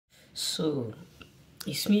So,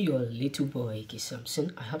 it's me, your little boy,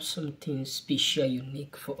 Samson. I have something special,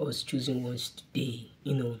 unique for us choosing ones today.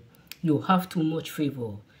 You have too much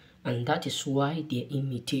favor, and that is why they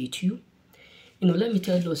imitate you. Let me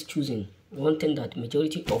tell us choosing one thing that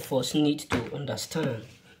majority of us need to understand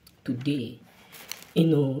today.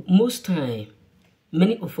 Most time,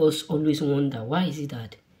 many of us always wonder why is it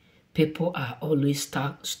that people are always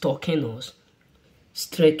stalking us,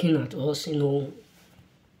 striking at us,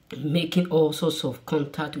 making all sorts of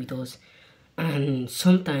contact with us. And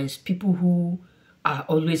sometimes people who are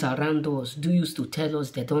always around us do used to tell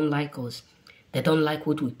us they don't like us, they don't like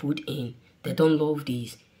what we put in, they don't love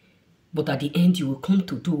this. But at the end, you will come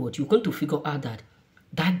to do what? You're going to figure out that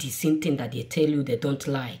the same thing that they tell you they don't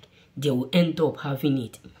like, they will end up having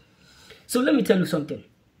it. So let me tell you something.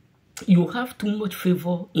 You have too much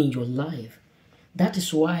favor in your life. That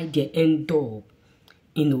is why they end up,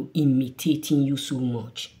 imitating you so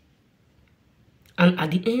much. And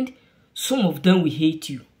at the end, some of them will hate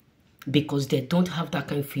you because they don't have that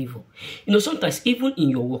kind of favor. Sometimes even in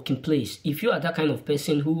your working place, if you are that kind of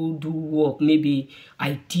person who do work, maybe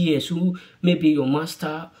ideas, who maybe your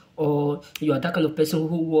master, or you are that kind of person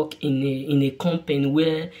who work in a company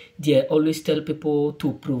where they always tell people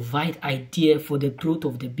to provide idea for the growth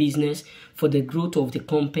of the business, for the growth of the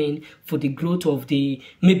company, for the growth of the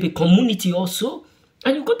maybe community also.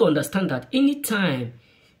 And you got to understand that anytime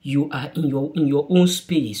you are in your own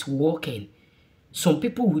space working, some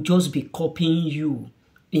people will just be copying you,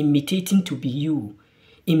 imitating to be you,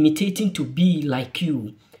 imitating to be like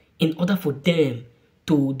you, in order for them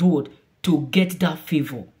to do what? To get that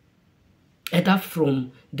favor, either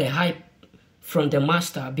from the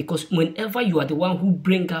master, because whenever you are the one who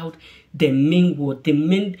bring out the main word,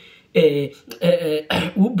 who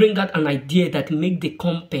bring out an idea that make the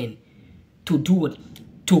company to do what?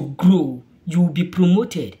 To grow, you will be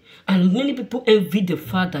promoted. And many people envy the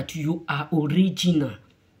fact that you are original.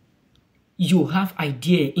 You have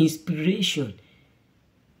idea, inspiration.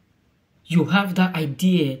 You have that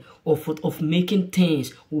idea of making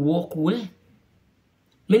things work well.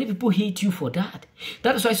 Many people hate you for that.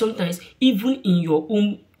 That is why sometimes, even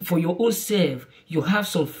in for your own self, you have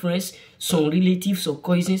some friends, some relatives or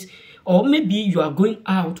cousins, or maybe you are going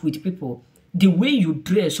out with people. The way you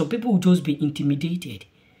dress, some people will just be intimidated.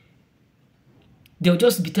 They'll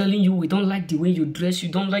just be telling you, we don't like the way you dress, you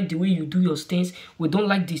don't like the way you do your things, we don't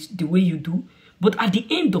like the way you do. But at the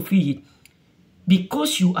end of it,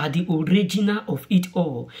 because you are the original of it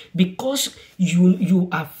all, because you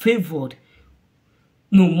are favored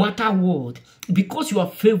no matter what, because you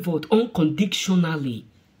are favored unconditionally,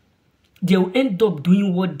 they'll end up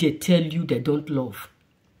doing what they tell you they don't love.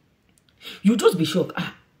 You'll just be shocked.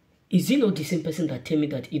 Is he not the same person that tell me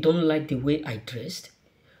that he don't like the way I dressed?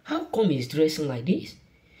 How come he's dressing like this?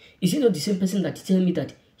 Is he not the same person that tell me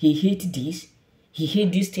that he hates this? He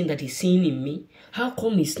hates this thing that he's seeing in me? How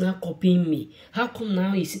come he's not copying me? How come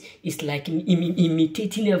now it's like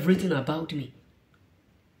imitating everything about me?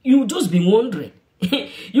 You just be wondering.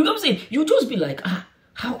 You know what I'm saying? You just be like,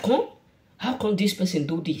 how come? How come this person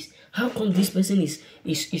do this? How come this person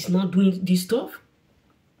is not doing this stuff?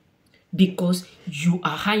 Because you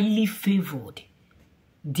are highly favored.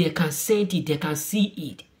 They can sense it, they can see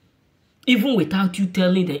it. Even without you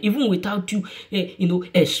telling them, even without you,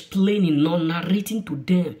 explaining, not narrating to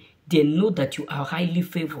them, they know that you are highly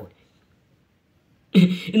favored.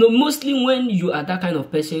 Mostly when you are that kind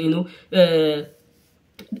of person,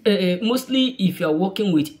 mostly if you are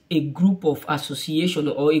working with a group of association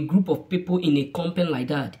or a group of people in a company like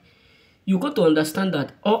that, you got to understand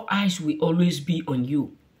that all eyes will always be on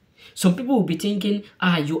you. Some people will be thinking,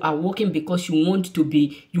 you are working because you want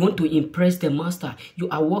to impress the master. You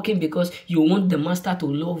are working because you want the master to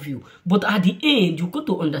love you. But at the end, you got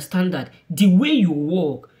to understand that the way you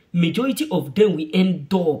work, majority of them will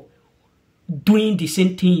end up doing the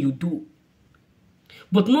same thing you do.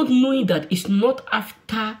 But not knowing that it's not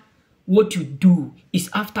after what you do, it's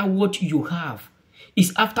after what you have.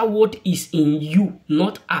 It's after what is in you,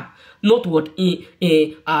 not what it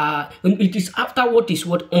is after what is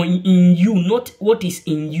what in you, not what is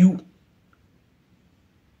in you.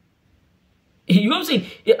 You know what I'm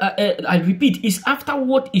saying? I repeat, it's after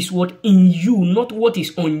what is what in you, not what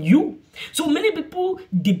is on you. So many people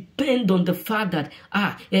depend on the fact that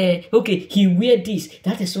okay, he wear this,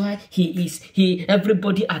 that is why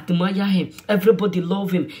everybody admire him, everybody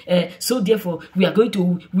love him. So therefore we are going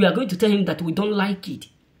to tell him that we don't like it,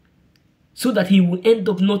 so that he will end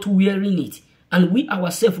up not wearing it, and we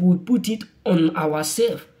ourselves will put it on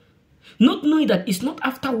ourselves. Not knowing that it's not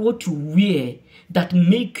after what you wear that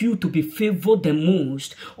make you to be favored the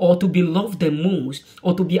most, or to be loved the most,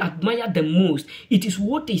 or to be admired the most. It is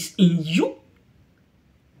what is in you.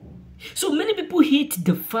 So many people hate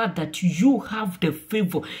the fact that you have the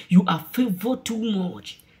favor. You are favored too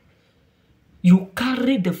much. You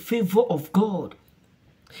carry the favor of God.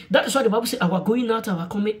 That is why the Bible says our going out, our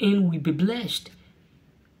coming in will be blessed.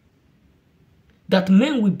 That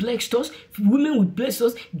men will bless us, women will bless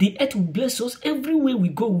us, the earth will bless us. Everywhere we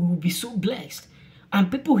go, we will be so blessed.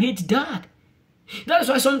 And people hate that. That is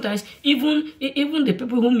why sometimes even the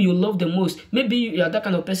people whom you love the most, maybe you are that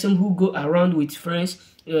kind of person who go around with friends,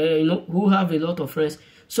 who have a lot of friends.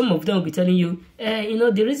 Some of them will be telling you,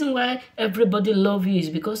 the reason why everybody love you is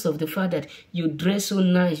because of the fact that you dress so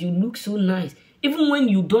nice, you look so nice, even when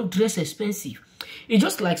you don't dress expensive. It's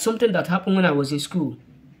just like something that happened when I was in school.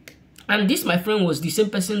 And this, my friend, was the same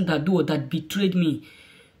person that betrayed me,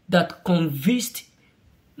 that convinced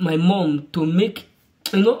my mom to make,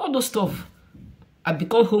 all those stuff. I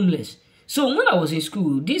become homeless. So when I was in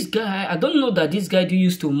school, this guy, I don't know that this guy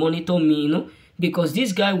used to monitor me, because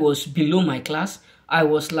this guy was below my class. I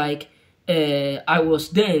was like, I was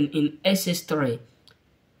then in SS3.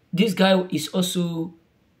 This guy is also,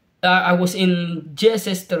 I was in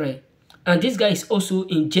JSS3. And this guy is also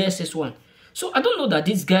in JSS1. So I don't know that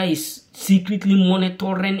this guy is secretly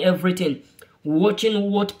monitoring everything,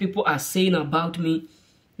 watching what people are saying about me,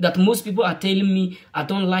 that most people are telling me I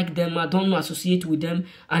don't like them, I don't associate with them,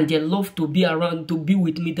 and they love to be around, to be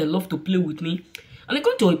with me, they love to play with me. And I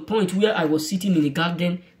got to a point where I was sitting in the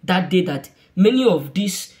garden that day that many of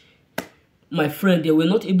these, my friends, they were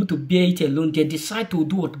not able to bear it alone. They decide to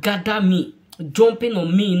do what? Gather me, jumping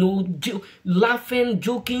on me, laughing,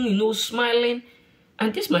 joking, smiling.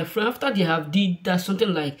 And this, my friend, after they have did that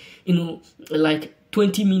something like, like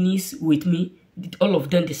 20 minutes with me, all of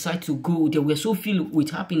them decide to go. They were so filled with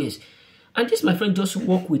happiness. And this, my friend, just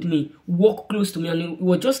walked with me, walked close to me, and it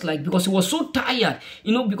was just like, because he was so tired,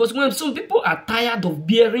 because when some people are tired of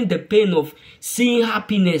bearing the pain of seeing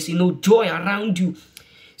happiness, joy around you,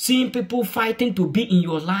 seeing people fighting to be in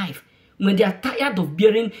your life, when they are tired of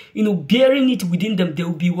bearing it within them,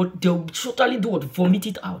 they'll totally vomit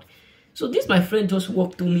it out. So this, my friend, just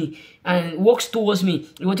walked to me and walks towards me.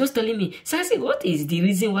 He was just telling me, Sansi, what is the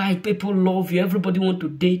reason why people love you? Everybody want to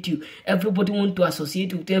date you. Everybody want to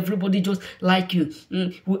associate with you. Everybody just like you.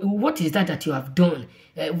 What is that you have done?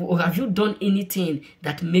 Have you done anything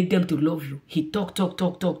that make them to love you? He talk.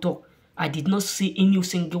 I did not say any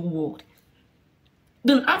single word.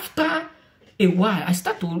 Then after a while, I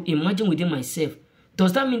start to imagine within myself,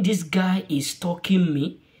 does that mean this guy is stalking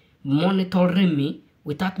me, monitoring me,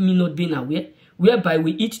 without me not being aware, whereby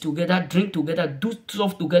we eat together, drink together, do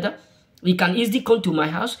stuff together? He can easily come to my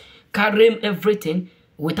house, carry everything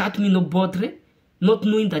without me not bothering, not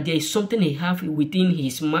knowing that there is something he have within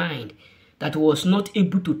his mind that was not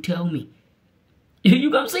able to tell me. You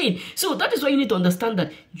know what I'm saying? So that is why you need to understand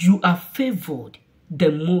that you are favored the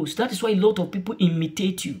most. That is why a lot of people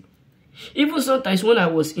imitate you. Even sometimes when I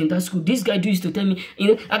was in that school, this guy used to tell me,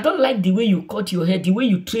 I don't like the way you cut your hair, the way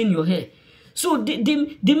you train your hair. So the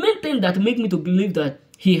main thing that make me to believe that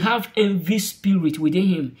he have envy spirit within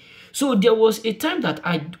him. So there was a time that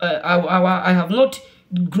I have not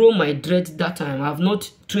grown my dread that time. I have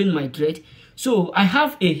not trained my dread. So I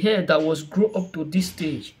have a hair that was grow up to this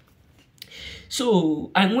stage.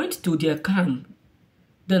 So I went to their camp.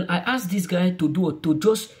 Then I asked this guy to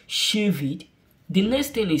just shave it. The next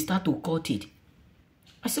thing he start to cut it.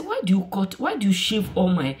 I said, why do you shave all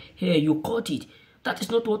my hair? You cut it. That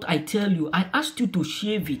is not what I tell you. I asked you to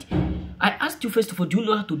shave it. I asked you first of all, do you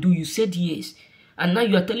know how to do? You said yes. And now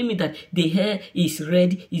you are telling me that the hair is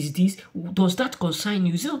red, is this. Does that concern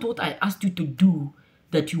you? Is that what I asked you to do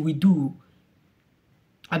that you will do?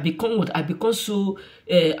 I become what? I become so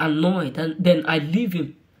annoyed. And then I leave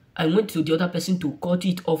him. I went to the other person to cut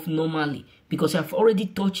it off normally because I've already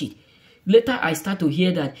touched it. Later, I start to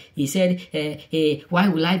hear that he said, why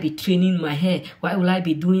will I be training my hair? Why will I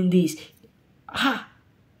be doing this? I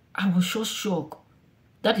was just shocked.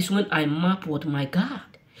 That is when I map what my God.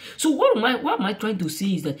 So what am I trying to say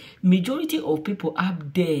is that majority of people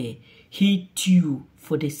up there hate you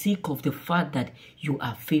for the sake of the fact that you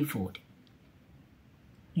are favored.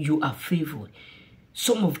 You are favored.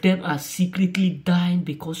 Some of them are secretly dying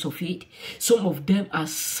because of it. Some of them are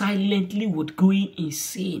silently going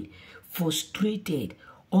insane, frustrated.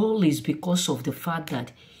 All is because of the fact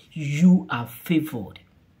that you are favored.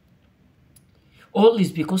 All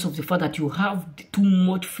is because of the fact that you have too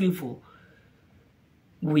much favor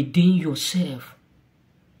within yourself.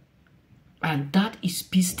 And that is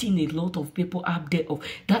pisting a lot of people up there off.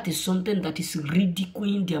 That is something that is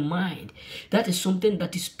ridiculing their mind. That is something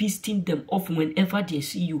that is pisting them off whenever they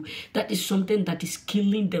see you. That is something that is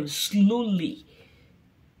killing them slowly.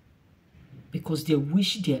 Because they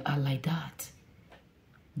wish they are like that.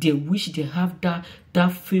 They wish they have that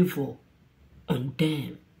favor on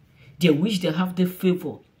them. They wish they have the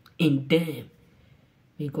favor in them.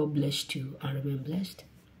 May God bless you and remain blessed.